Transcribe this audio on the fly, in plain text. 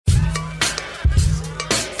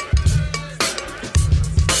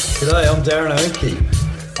G'day, I'm Darren Oakey.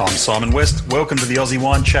 I'm Simon West. Welcome to the Aussie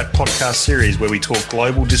Wine Chat podcast series where we talk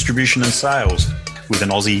global distribution and sales with an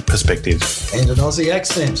Aussie perspective. And an Aussie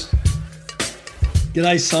accent.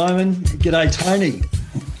 G'day, Simon. G'day, Tony.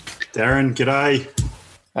 Darren, g'day.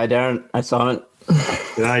 Hey, Darren. Hey, Simon.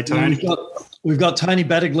 G'day, Tony. We've got Tony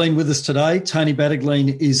Battagleen with us today. Tony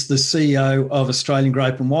Battagleen is the CEO of Australian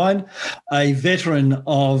Grape and Wine, a veteran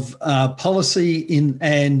of policy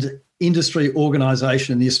and industry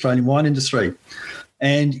organisation in the Australian wine industry.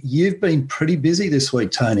 And you've been pretty busy this week,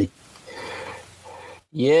 Tony.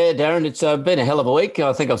 Yeah, Darren, it's been a hell of a week.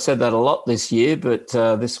 I think I've said that a lot this year, but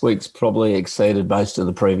this week's probably exceeded most of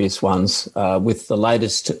the previous ones with the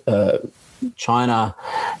latest China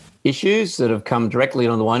issues that have come directly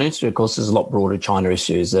on the wine industry. Of course, there's a lot broader China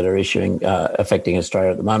issues that are affecting Australia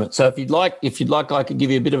at the moment. So if you'd like, I could give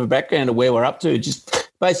you a bit of a background of where we're up to. Just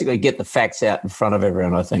basically get the facts out in front of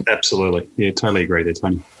everyone, I think. Absolutely. Yeah, totally agree there,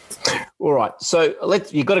 Tony. All right. So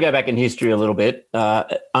you've got to go back in history a little bit,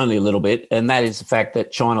 only a little bit, and that is the fact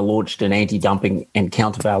that China launched an anti-dumping and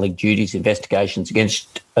countervailing duties investigations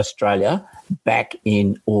against Australia back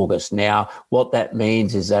in August. Now, what that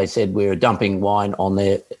means is they said we're dumping wine on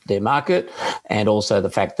their market, and also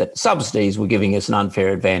the fact that subsidies were giving us an unfair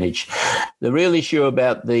advantage. The real issue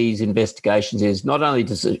about these investigations is not only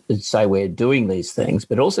does it say we're doing these things,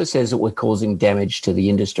 but also says that we're causing damage to the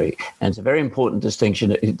industry. And it's a very important distinction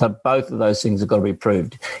that both of those things have got to be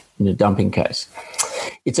proved in a dumping case.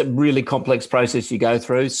 It's a really complex process you go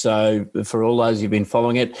through. So for all those who've been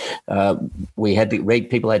following it,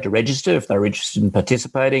 people had to register if they were interested in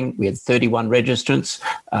participating. We had 31 registrants.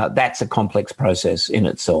 That's a complex process in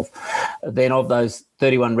itself. Then of those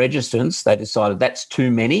 31 registrants, they decided that's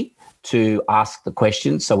too many to ask the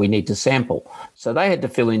questions, so we need to sample. So they had to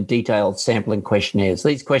fill in detailed sampling questionnaires.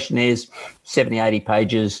 These questionnaires, 70, 80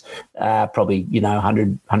 pages, probably, 100,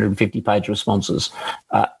 150 page responses.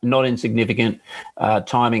 Not insignificant.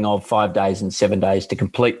 Timing of 5 days and 7 days to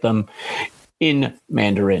complete them in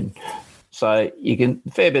Mandarin. So you can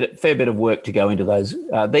fair bit of work to go into those.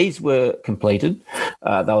 These were completed.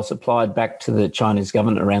 They were supplied back to the Chinese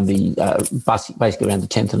government around basically around the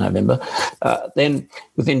 10th of November. Then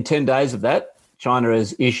within 10 days of that, China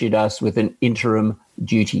has issued us with an interim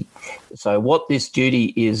duty. So what this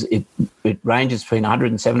duty is, it ranges between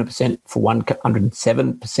 107% for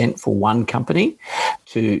one company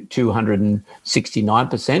to 269%.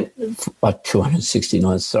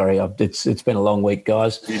 269. Sorry, it's been a long week,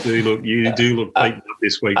 guys. You do look beaten up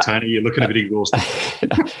this week, Tony. You're looking a bit exhausted.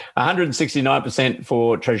 169%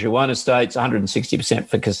 for Treasury Wine Estates, 160%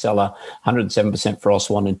 for Casella, 107% for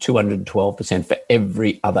Oswan, and 212% for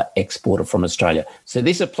every other exporter from Australia. So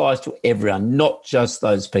this applies to everyone, not just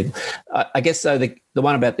those people. I guess so. The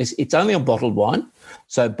one about this, it's only on bottled wine,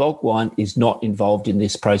 so bulk wine is not involved in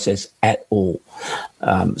this process at all.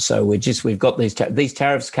 So we've got these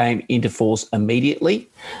tariffs came into force immediately,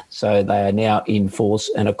 so they are now in force,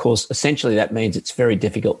 and of course, essentially that means it's very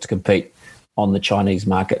difficult to compete on the Chinese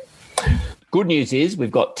market. Good news is we've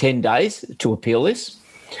got 10 days to appeal this.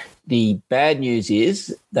 The bad news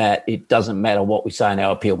is that it doesn't matter what we say in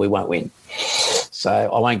our appeal, we won't win. So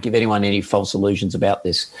I won't give anyone any false illusions about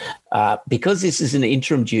this. Because this is an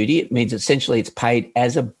interim duty, it means essentially it's paid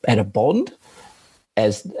at a bond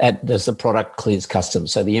as the product clears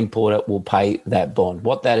customs. So the importer will pay that bond.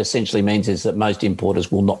 What that essentially means is that most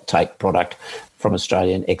importers will not take product from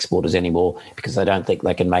Australian exporters anymore because they don't think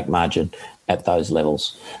they can make margin at those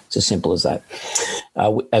levels. It's as simple as that.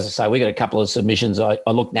 As I say, we got a couple of submissions. I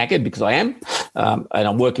look knackered because I am, and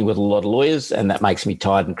I'm working with a lot of lawyers, and that makes me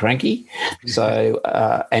tired and cranky. So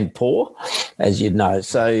and poor, as you'd know.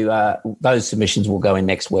 So those submissions will go in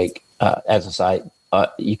next week. As I say,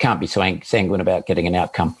 you can't be sanguine about getting an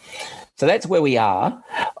outcome. So that's where we are.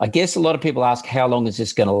 I guess a lot of people ask, how long is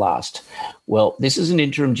this going to last? Well, this is an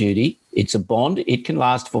interim duty. It's a bond. It can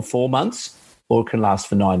last for 4 months or it can last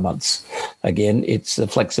for 9 months. Again, it's the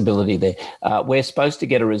flexibility there. We're supposed to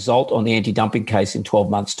get a result on the anti-dumping case in 12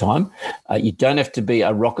 months' time. You don't have to be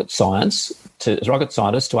a rocket scientist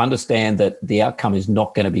to understand that the outcome is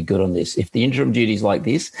not going to be good on this. If the interim duty is like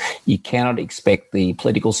this, you cannot expect the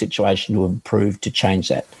political situation to improve to change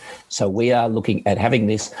that. So we are looking at having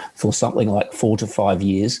this for something like 4 to 5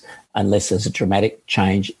 years unless there's a dramatic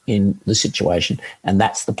change in the situation. And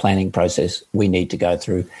that's the planning process we need to go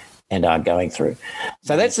through and are going through.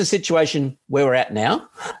 So that's the situation where we're at now.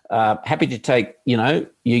 Happy to take,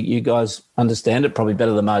 you guys understand it probably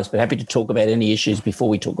better than most, but happy to talk about any issues before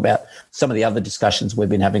we talk about some of the other discussions we've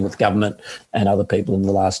been having with government and other people in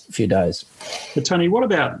the last few days. But Tony, what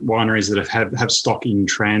about wineries that have stock in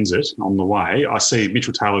transit on the way? I see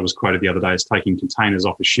Mitchell Taylor was quoted the other day as taking containers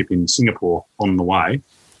off a ship in Singapore on the way.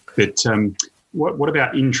 But what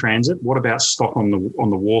about in transit? What about stock on the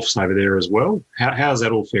wharfs over there as well? How's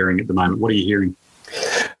that all faring at the moment? What are you hearing?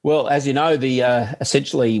 Well, as you know,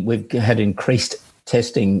 essentially we've had increased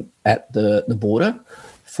testing at the border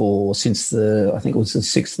since I think it was the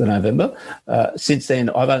 6th of November. Since then,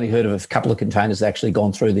 I've only heard of a couple of containers that actually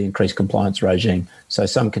gone through the increased compliance regime. So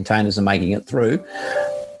some containers are making it through.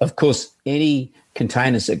 Of course, any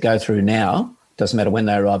containers that go through now, doesn't matter when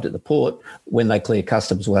they arrived at the port, when they clear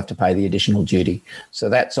customs, will have to pay the additional duty. So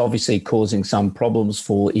that's obviously causing some problems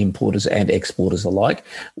for importers and exporters alike.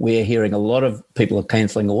 We're hearing a lot of people are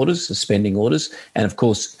cancelling orders, suspending orders. And of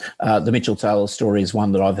course, the Mitchell Taylor story is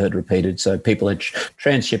one that I've heard repeated. So people are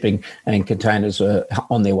transshipping and containers are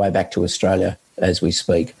on their way back to Australia as we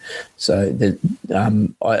speak. So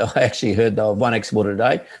I actually heard of one exporter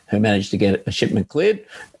today who managed to get a shipment cleared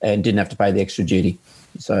and didn't have to pay the extra duty.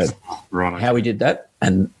 So how we did that,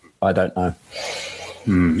 and I don't know.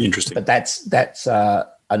 Interesting. But that's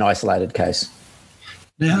an isolated case.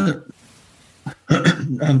 Now,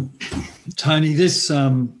 Tony, this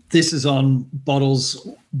is on bottles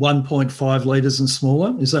 1.5 litres and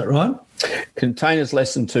smaller. Is that right? Containers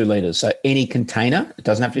less than 2 litres. So any container, it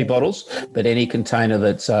doesn't have to be bottles, but any container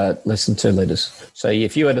that's less than 2 litres. So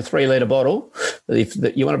if you had a 3 litre bottle, if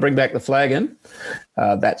you want to bring back the flagon,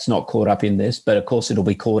 that's not caught up in this, but of course it'll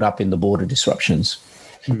be caught up in the border disruptions.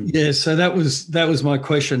 Yeah, so that was my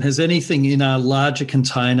question. Has anything in a larger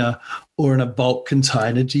container or in a bulk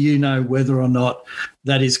container, do you know whether or not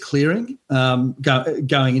that is clearing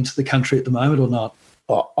going into the country at the moment or not?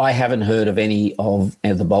 I haven't heard of any of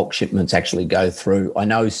the bulk shipments actually go through. I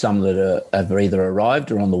know some that have either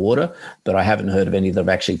arrived or on the water, but I haven't heard of any that have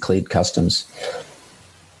actually cleared customs.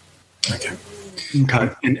 Okay.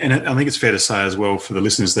 And I think it's fair to say as well for the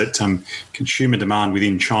listeners that consumer demand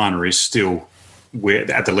within China is still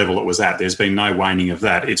at the level it was at. There's been no waning of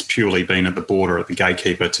that. It's purely been at the border, at the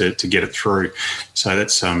gatekeeper to get it through. So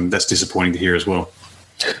that's disappointing to hear as well.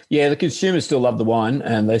 Yeah, the consumers still love the wine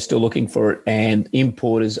and they're still looking for it, and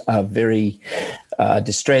importers are very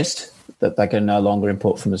distressed that they can no longer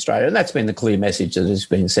import from Australia. And that's been the clear message that has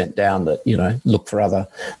been sent down, that, look for other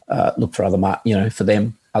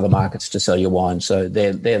markets to sell your wine. So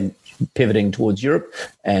they're pivoting towards Europe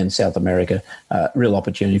and South America. Real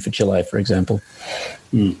opportunity for Chile, for example.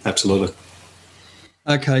 Absolutely.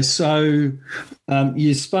 Okay, so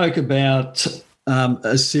you spoke about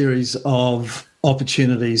a series of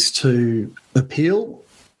opportunities to appeal.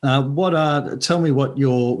 Tell me what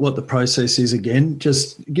the process is again.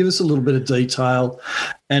 Just give us a little bit of detail.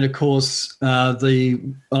 And of course,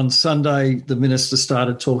 on Sunday, the minister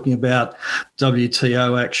started talking about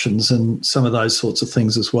WTO actions and some of those sorts of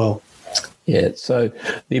things as well. Yeah, so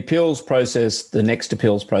the appeals process, the next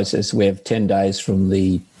appeals process, we have 10 days from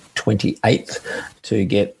the 28th to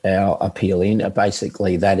get our appeal in.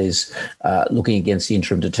 Basically, that is looking against the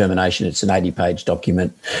interim determination. It's an 80-page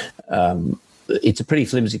document. It's a pretty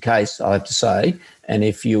flimsy case, I have to say. And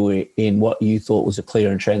if you were in what you thought was a clear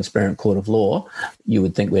and transparent court of law, you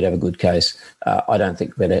would think we'd have a good case. I don't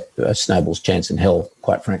think we'd have a snowball's chance in hell,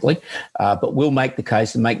 quite frankly. But we'll make the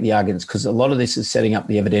case and make the arguments, because a lot of this is setting up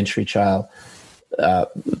the evidentiary trail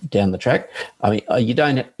down the track. I mean,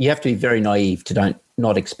 you have to be very naive to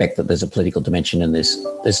not expect that there's a political dimension in this.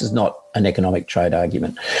 This is not an economic trade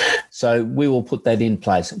argument. So we will put that in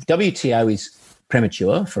place. WTO is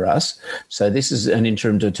premature for us. So this is an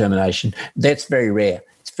interim determination. That's very rare.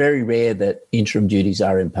 It's very rare that interim duties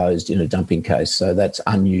are imposed in a dumping case. So that's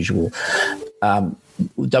unusual.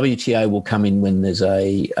 WTO will come in when there's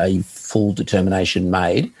a full determination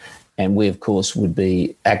made. And we, of course, would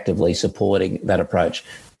be actively supporting that approach.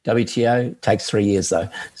 WTO takes 3 years, though.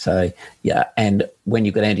 So, yeah, and when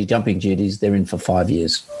you've got anti-dumping duties, they're in for 5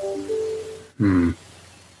 years.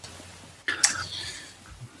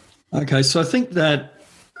 Okay, so I think that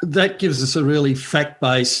gives us a really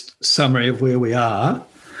fact-based summary of where we are.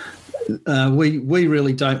 We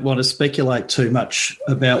really don't want to speculate too much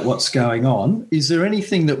about what's going on. Is there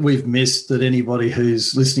anything that we've missed that anybody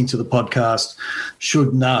who's listening to the podcast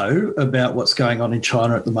should know about what's going on in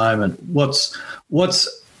China at the moment?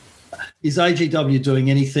 Is AGW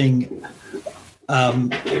doing anything?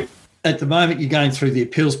 At the moment, you're going through the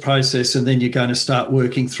appeals process, and then you're going to start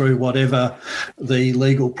working through whatever the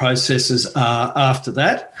legal processes are after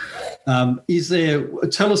that.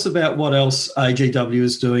 Tell us about what else AGW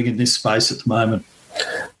is doing in this space at the moment.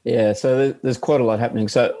 Yeah, so there's quite a lot happening.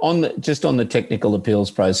 So on the technical appeals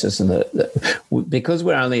process, and because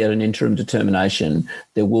we're only at an interim determination,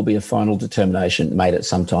 there will be a final determination made at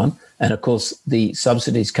some time. And of course, the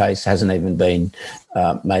subsidies case hasn't even been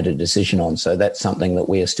made a decision on. So that's something that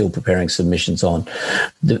we are still preparing submissions on.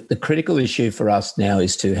 The critical issue for us now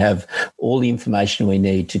is to have all the information we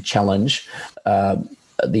need to challenge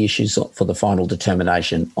the issues for the final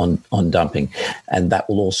determination on dumping. And that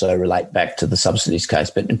will also relate back to the subsidies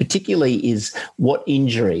case. But in particularly is what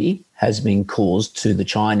injury has been caused to the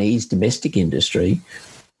Chinese domestic industry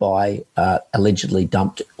by allegedly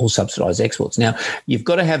dumped or subsidised exports. Now, you've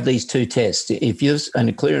got to have these two tests. If you're in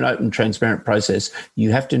a clear and open, transparent process,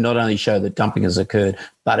 you have to not only show that dumping has occurred,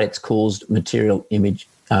 but it's caused material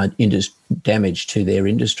damage to their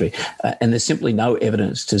industry. And there's simply no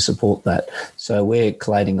evidence to support that. So we're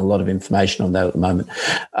collating a lot of information on that at the moment.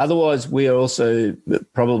 Otherwise, we are also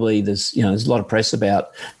probably, there's a lot of press about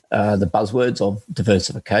the buzzwords of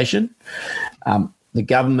diversification. The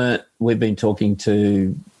government, we've been talking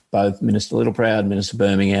to both Minister Littleproud, Minister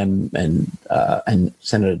Birmingham and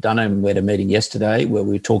Senator Dunham. We had a meeting yesterday where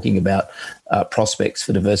we were talking about prospects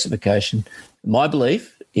for diversification. My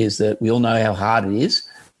belief is that we all know how hard it is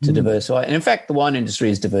to diversify. And in fact, the wine industry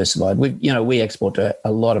is diversified. We export to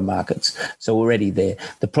a lot of markets, so we're already there.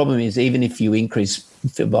 The problem is, even if you increase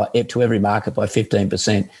to every market by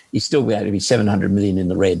 15%, you're still going to be 700 million in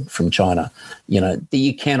the red from China.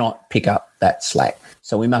 You cannot pick up that slack.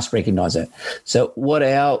 So we must recognise that. So what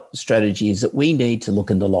our strategy is that we need to look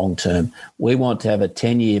in the long term. We want to have a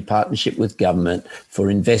 10-year partnership with government for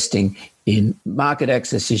investing in market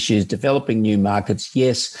access issues, developing new markets.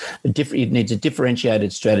 Yes, it needs a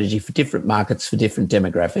differentiated strategy for different markets, for different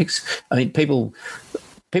demographics. I mean, people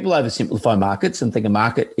oversimplify markets and think a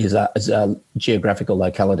market is a geographical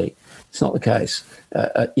locality. It's not the case.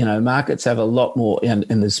 Markets have a lot more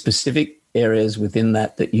in the specific areas within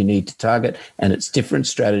that you need to target, and it's different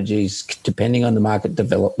strategies depending on the market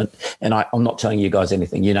development. And I'm not telling you guys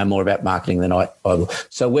anything. You know more about marketing than I will.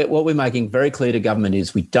 So what we're making very clear to government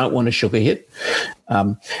is we don't want a sugar hit.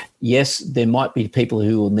 Yes, there might be people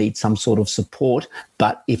who will need some sort of support,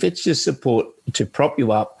 but if it's just support to prop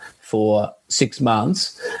you up for 6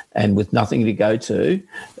 months and with nothing to go to,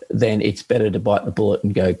 then it's better to bite the bullet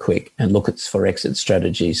and go quick and look for exit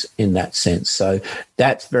strategies in that sense. So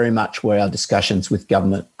that's very much where our discussions with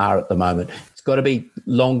government are at the moment. It's got to be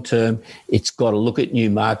long-term. It's got to look at new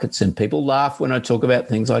markets. And people laugh when I talk about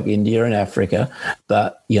things like India and Africa,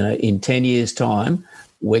 but, in 10 years' time,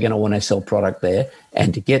 we're going to want to sell product there.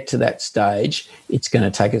 And to get to that stage, it's going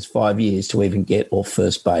to take us 5 years to even get off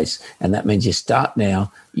first base. And that means you start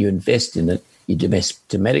now, you invest in it, you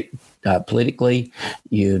politically,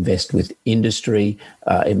 you invest with industry.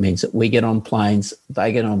 It means that we get on planes,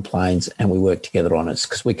 they get on planes, and we work together on it,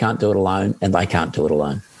 because we can't do it alone and they can't do it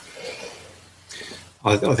alone.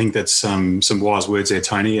 I think that's some wise words there,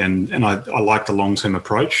 Tony, and I like the long-term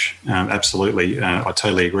approach. Absolutely. I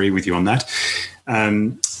totally agree with you on that.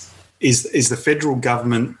 Is the federal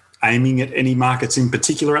government aiming at any markets in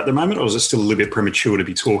particular at the moment, or is it still a little bit premature to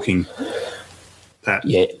be talking that?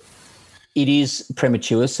 Yeah. It is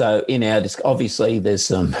premature. So in our obviously there's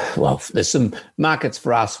some markets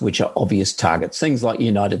for us which are obvious targets. Things like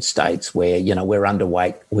United States, where we're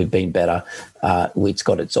underweight, we've been better. It's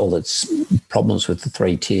got all its problems with the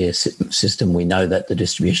 3-tier system. We know that, the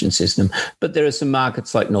distribution system, but there are some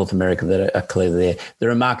markets like North America that are clearly there. There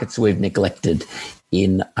are markets we've neglected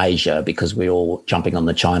in Asia because we're all jumping on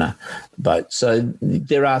the China boat. So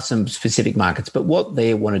there are some specific markets, but what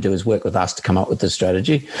they want to do is work with us to come up with the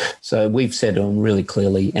strategy. So we've said to them really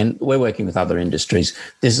clearly, and we're working with other industries,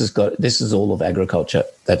 this is all of agriculture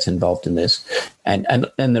that's involved in this. And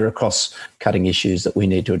there are cross-cutting issues that we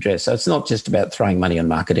need to address. So it's not just about throwing money on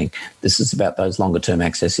marketing. This is about those longer-term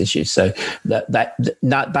access issues. So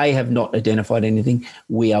they have not identified anything.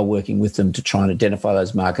 We are working with them to try and identify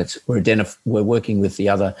those markets. We're working with the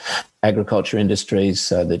other agriculture industries,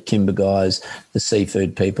 so the timber guys, the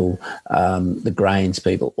seafood people, the grains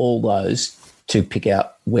people, all those, to pick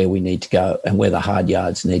out where we need to go and where the hard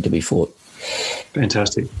yards need to be fought.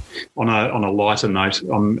 Fantastic. On a lighter note,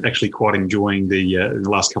 I'm actually quite enjoying the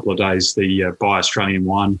last couple of days, the Buy Australian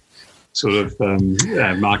Wine sort of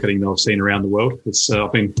marketing that I've seen around the world.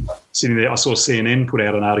 I've been sitting there. I saw CNN put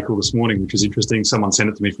out an article this morning, which is interesting. Someone sent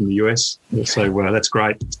it to me from the US. So that's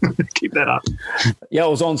great. Keep that up. Yeah, I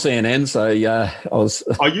was on CNN, so I was.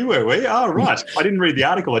 Oh, you were? Oh, right. I didn't read the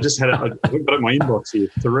article. I just had it. I got it in my inbox here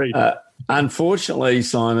to read. Unfortunately,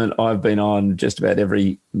 Simon, I've been on just about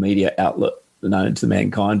every media outlet known to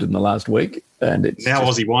mankind in the last week. And it's now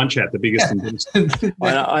Aussie Wine Chat, the biggest and best.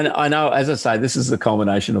 I know. As I say, this is the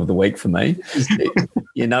culmination of the week for me.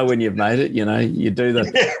 You know when you've made it. You know you do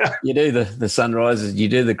the sunrises, you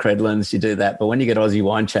do the Credlins, you do that. But when you get Aussie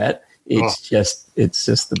Wine Chat, it's just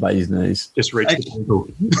the bee's knees. Just reach the people.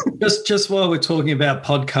 Just while we're talking about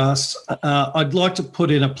podcasts, I'd like to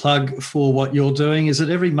put in a plug for what you're doing. Is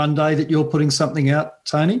it every Monday that you're putting something out,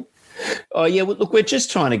 Tony? Oh yeah. Well, look, we're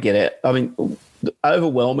just trying to get it. I mean,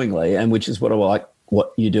 overwhelmingly, and which is what I like.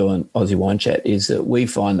 What you do on Aussie Wine Chat is that we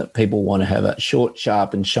find that people want to have a short,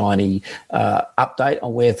 sharp and shiny update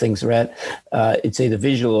on where things are at. It's either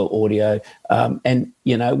visual or audio. And,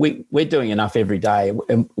 you know, we're doing enough every day.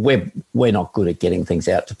 And we're not good at getting things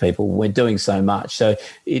out to people. We're doing so much. So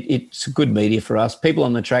it's good media for us. People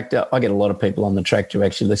on the tractor, I get a lot of people on the tractor who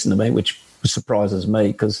actually listen to me, which surprises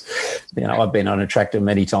me because, you know, I've been on a tractor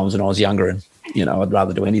many times when I was younger and, you know, I'd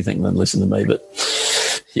rather do anything than listen to me. But,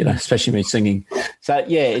 you know, especially me singing. So,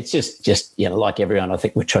 yeah, it's just you know, like everyone, I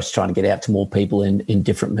think we're just trying to get out to more people in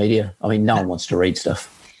different media. I mean, no one wants to read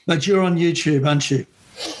stuff. But you're on YouTube, aren't you?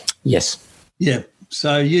 Yes. Yeah.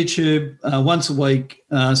 So YouTube, once a week,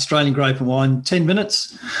 Australian Grape and Wine, 10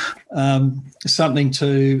 minutes, something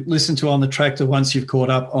to listen to on the tractor once you've caught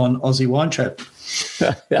up on Aussie Wine Chat.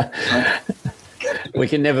 We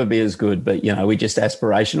can never be as good, but, you know, we're just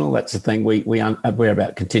aspirational. That's the thing. We're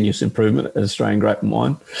about continuous improvement at Australian Grape and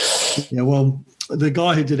Wine. Yeah, well, the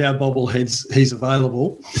guy who did our bobbleheads, he's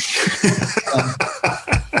available.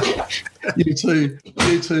 You two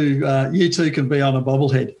can be on a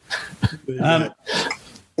bobblehead.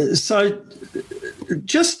 So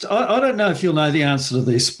just, I don't know if you'll know the answer to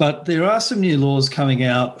this, but there are some new laws coming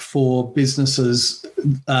out for businesses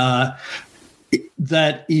that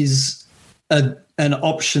is an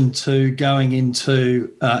option to going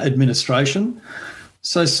into administration.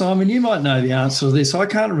 So, Simon, you might know the answer to this. I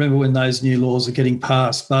can't remember when those new laws are getting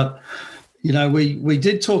passed, but, you know, we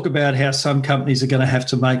did talk about how some companies are going to have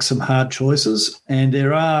to make some hard choices, and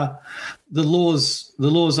there are the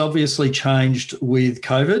laws obviously changed with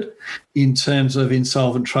COVID in terms of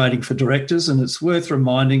insolvent trading for directors, and it's worth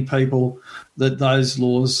reminding people that those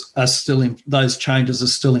laws are still in, those changes are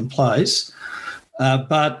still in place.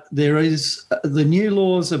 But there is the new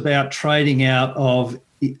laws about trading out of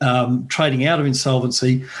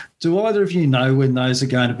insolvency. Do either of you know when those are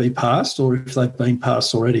going to be passed, or if they've been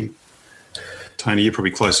passed already? Tony, you're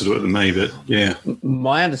probably closer to it than me, but yeah.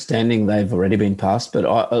 My understanding they've already been passed, but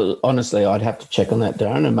honestly, I'd have to check on that,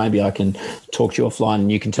 Darren, and maybe I can talk to you offline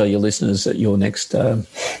and you can tell your listeners at your next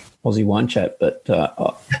Aussie Wine Chat. But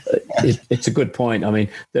it's a good point. I mean,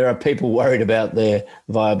 there are people worried about their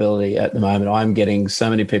viability at the moment. I'm getting so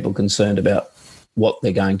many people concerned about what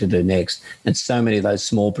they're going to do next. And so many of those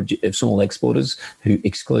small exporters who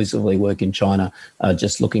exclusively work in China are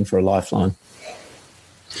just looking for a lifeline.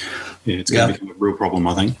 Yeah, it's going to become a real problem,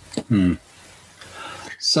 I think.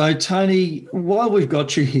 So, Tony, while we've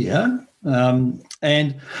got you here,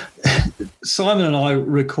 and Simon and I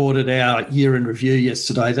recorded our year in review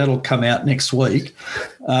yesterday. That'll come out next week.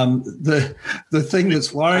 The thing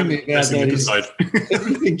that's worrying me about that is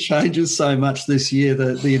everything changes so much this year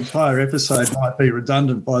that the entire episode might be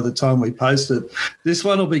redundant by the time we post it. This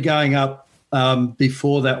one will be going up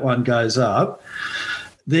before that one goes up.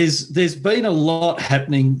 There's been a lot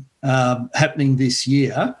happening this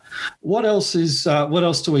year. What else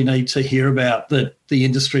do we need to hear about that the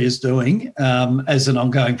industry is doing as an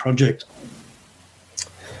ongoing project?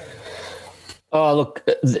 Oh, look,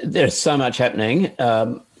 there's so much happening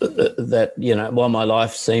that, you know, while my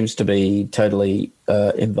life seems to be totally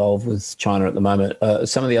involved with China at the moment,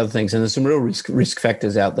 some of the other things, and there's some real risk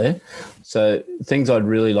factors out there. So things I'd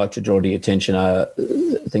really like to draw to your attention are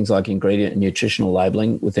things like ingredient and nutritional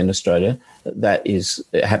labelling within Australia. That is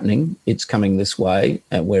happening. It's coming this way,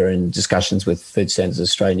 and we're in discussions with Food Standards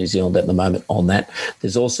Australia, New Zealand at the moment on that.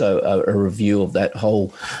 There's also a review of that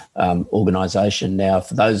whole organisation. Now,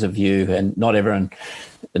 for those of you, and not everyone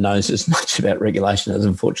knows as much about regulation as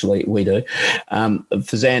unfortunately we do.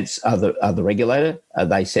 FSANZ are the regulator.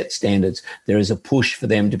 They set standards. There is a push for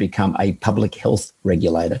them to become a public health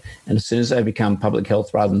regulator. And as soon as they become public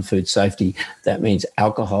health rather than food safety, that means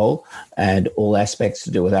alcohol and all aspects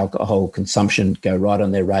to do with alcohol consumption go right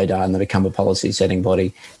on their radar, and they become a policy setting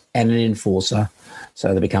body and an enforcer.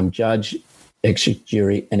 So they become judge,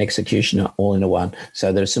 jury and executioner all into one.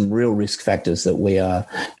 So there are some real risk factors that we are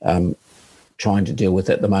trying to deal with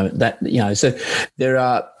at the moment. That, you know, so there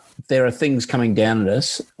are there are things coming down at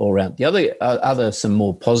us all around. The other some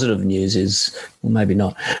more positive news is, well, maybe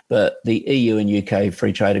not, but the EU and UK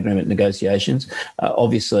free trade agreement negotiations.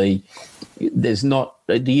 Obviously, there's not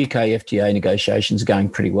the UK FTA negotiations are going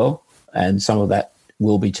pretty well, and some of that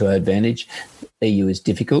will be to our advantage. EU is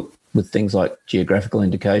difficult with things like geographical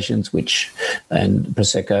indications, and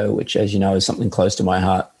Prosecco, which, as you know, is something close to my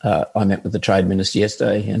heart. I met with the Trade Minister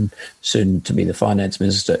yesterday and soon to be the Finance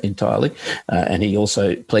Minister entirely. And he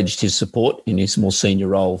also pledged his support in his more senior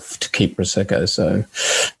role to keep Prosecco. So,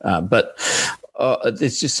 but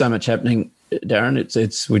there's just so much happening,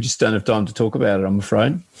 Darren. We just don't have time to talk about it, I'm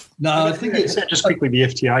afraid. No, I think it's just quickly the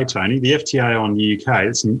FTA, Tony. The FTA on the UK,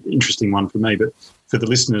 it's an interesting one for me, but for the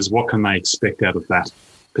listeners, what can they expect out of that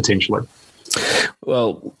potentially?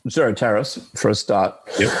 Well, zero tariffs for a start.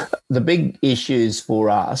 Yep. The big issues for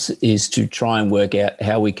us is to try and work out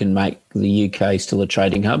how we can make the UK still a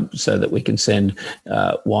trading hub so that we can send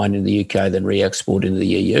wine in the UK, then re-export into the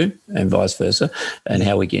EU and vice versa, and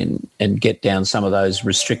how we can get down some of those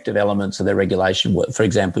restrictive elements of their regulation. For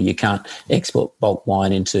example, you can't export bulk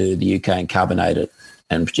wine into the UK and carbonate it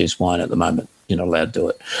and produce wine at the moment. You're not allowed to do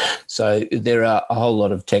it. So there are a whole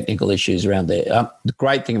lot of technical issues around there. The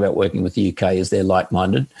great thing about working with the UK is they're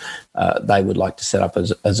like-minded. They would like to set up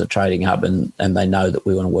as a trading hub, and they know that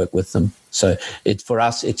we want to work with them. So for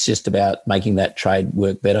us, it's just about making that trade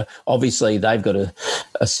work better. Obviously, they've got a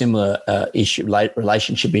similar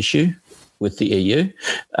relationship issue with the EU,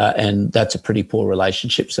 and that's a pretty poor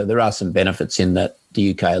relationship. So there are some benefits in that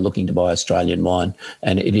the UK are looking to buy Australian wine,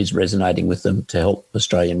 and it is resonating with them to help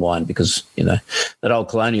Australian wine because, that old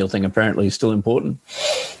colonial thing apparently is still important.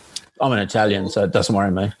 I'm an Italian, so it doesn't worry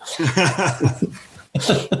me.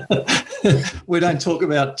 We don't talk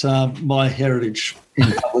about my heritage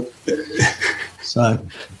in public. So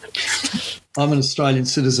I'm an Australian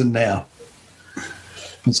citizen now.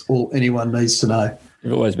 That's all anyone needs to know.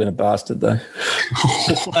 You've always been a bastard, though.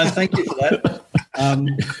 Thank you for that.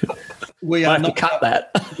 We are not cut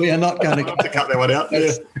that. We are not going to cut that one out.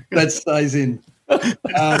 That stays in.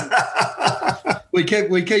 We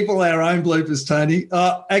keep all our own bloopers, Tony.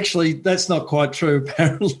 Actually, that's not quite true.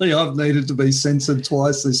 Apparently, I've needed to be censored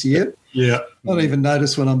twice this year. Yeah, I don't even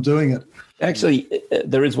notice when I'm doing it. Actually,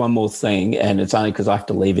 there is one more thing, and it's only because I have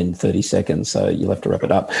to leave in 30 seconds, so you'll have to wrap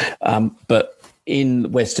it up. But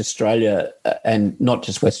in West Australia, and not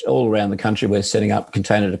just all around the country, we're setting up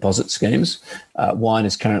container deposit schemes. Wine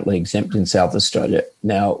is currently exempt in South Australia.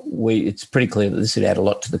 Now, it's pretty clear that this would add a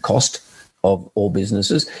lot to the cost of all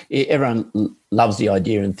businesses. Everyone loves the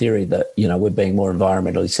idea in theory that, we're being more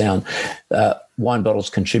environmentally sound. Wine bottles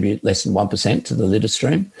contribute less than 1% to the litter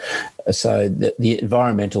stream. So the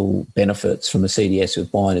environmental benefits from a CDS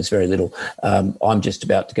with wine is very little. I'm just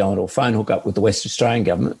about to go into a phone hookup with the West Australian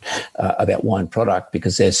government about wine product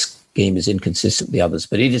because their scheme is inconsistent with the others.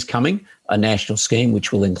 But it is coming, a national scheme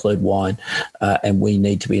which will include wine, and we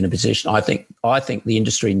need to be in a position. I think the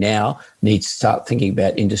industry now needs to start thinking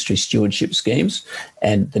about industry stewardship schemes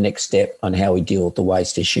and the next step on how we deal with the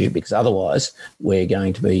waste issue, because otherwise we're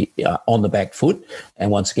going to be on the back foot, and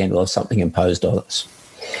once again we'll have something imposed on us.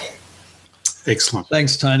 Excellent.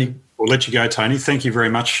 Thanks, Tony. We'll let you go, Tony. Thank you very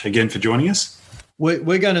much again for joining us.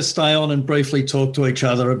 We're going to stay on and briefly talk to each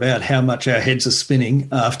other about how much our heads are spinning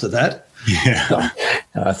after that. Yeah.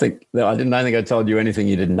 I didn't think I told you anything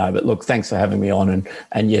you didn't know, but look, thanks for having me on.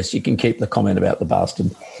 And yes, you can keep the comment about the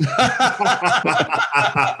bastard. I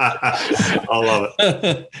love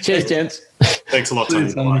it. Cheers, gents. Thanks a lot,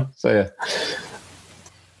 Tony. Tony. See ya.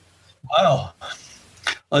 Wow.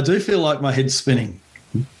 I do feel like my head's spinning.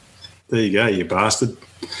 There you go, you bastard.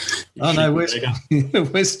 Oh no, we're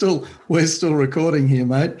still recording here,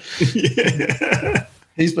 mate. Yeah.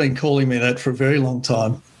 He's been calling me that for a very long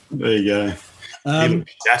time. There you go. He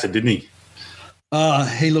looked shattered, didn't he?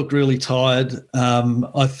 He looked really tired.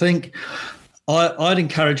 I think I'd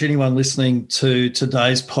encourage anyone listening to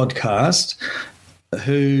today's podcast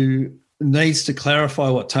who needs to clarify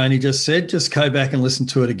what Tony just said, just go back and listen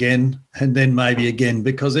to it again and then maybe again,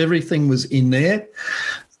 because everything was in there.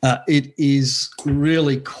 It is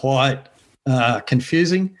really quite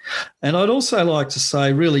confusing, and I'd also like to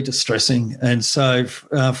say really distressing. And so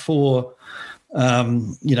for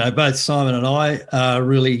both Simon and I are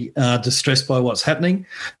really distressed by what's happening,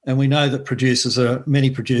 and we know that many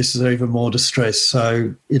producers are even more distressed.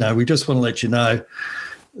 So we just want to let you know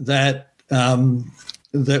that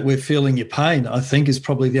that we're feeling your pain, I think, is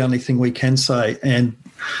probably the only thing we can say. And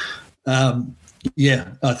I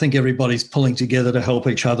think everybody's pulling together to help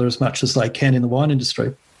each other as much as they can in the wine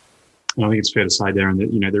industry. I think it's fair to say, Darren,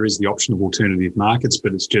 that there is the option of alternative markets,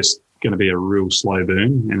 but it's just going to be a real slow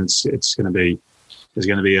burn, and it's going to be there's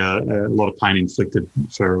going to be a lot of pain inflicted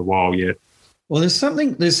for a while yet. Well, there's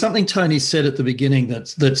something Tony said at the beginning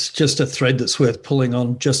that's just a thread that's worth pulling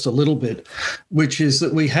on just a little bit, which is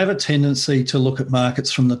that we have a tendency to look at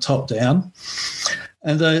markets from the top down.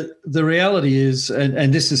 And the reality is,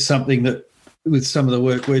 and this is something that with some of the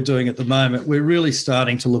work we're doing at the moment, we're really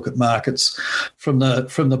starting to look at markets from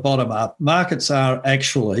the bottom up. Markets are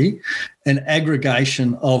actually an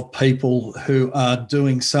aggregation of people who are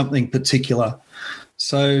doing something particular.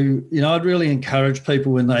 So, I'd really encourage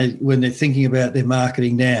people when they're thinking about their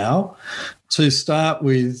marketing now to start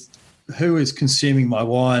with who is consuming my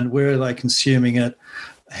wine, where are they consuming it,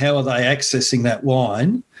 how are they accessing that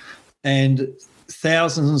wine, and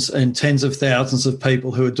thousands and tens of thousands of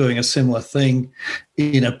people who are doing a similar thing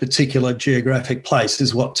in a particular geographic place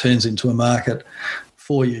is what turns into a market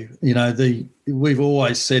for you. We've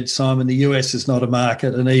always said, Simon, the US is not a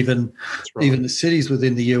market, and even the cities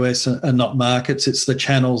within the US are not markets. It's the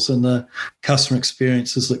channels and the customer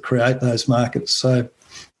experiences that create those markets. So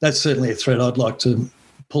that's certainly a thread I'd like to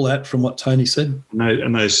pull out from what Tony said.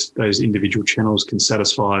 And those individual channels can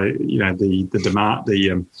satisfy, the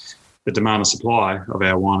demand and supply of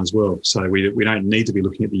our wine as well. So we don't need to be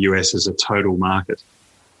looking at the US as a total market.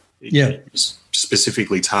 Yeah,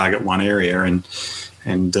 specifically target one area, and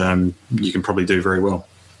you can probably do very well.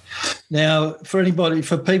 Now, for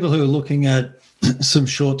people who are looking at some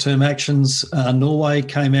short-term actions, Norway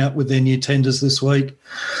came out with their new tenders this week.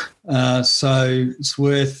 So it's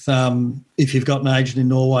worth, if you've got an agent in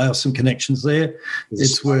Norway or some connections there,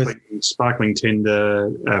 it's worth... Sparkling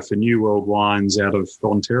tender for New World Wines out of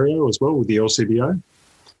Ontario as well with the LCBO.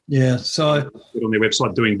 Yeah, so... on their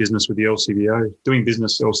website, Doing Business with the LCBO. Doing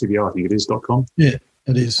Business LCBO, I think it is, .com. Yeah,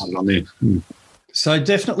 it is. On there. So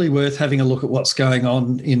definitely worth having a look at what's going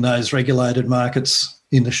on in those regulated markets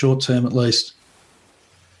in the short term at least.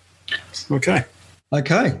 Okay.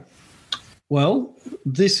 Well,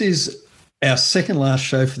 this is our second last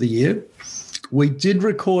show for the year. We did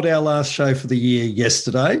record our last show for the year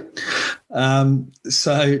yesterday.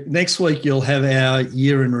 So next week you'll have our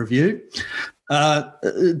year in review.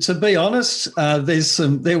 To be honest,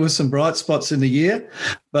 there were some bright spots in the year,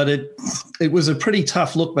 but it was a pretty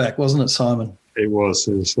tough look back, wasn't it, Simon? It was.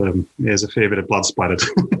 There's a fair bit of blood splattered.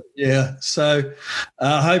 Yeah. So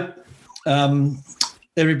I hope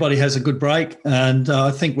everybody has a good break, and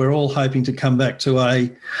I think we're all hoping to come back to a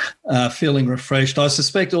feeling refreshed. I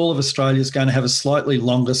suspect all of Australia is going to have a slightly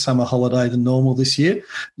longer summer holiday than normal this year.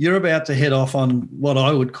 You're about to head off on what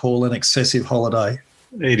I would call an excessive holiday.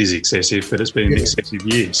 It is excessive, but it's been an excessive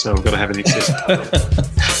year, so we've got to have an excessive holiday.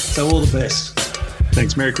 So all the best.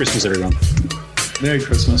 Thanks. Merry Christmas, everyone. Merry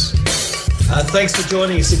Christmas. Thanks for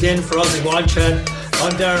joining us again for Aussie Wine Chat.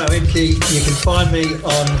 I'm Darren Oemke. You can find me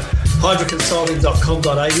on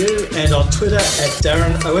hydroconsulting.com.au and on Twitter at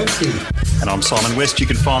Darren Oemke. And I'm Simon West. You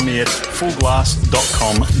can find me at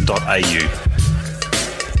fullglass.com.au.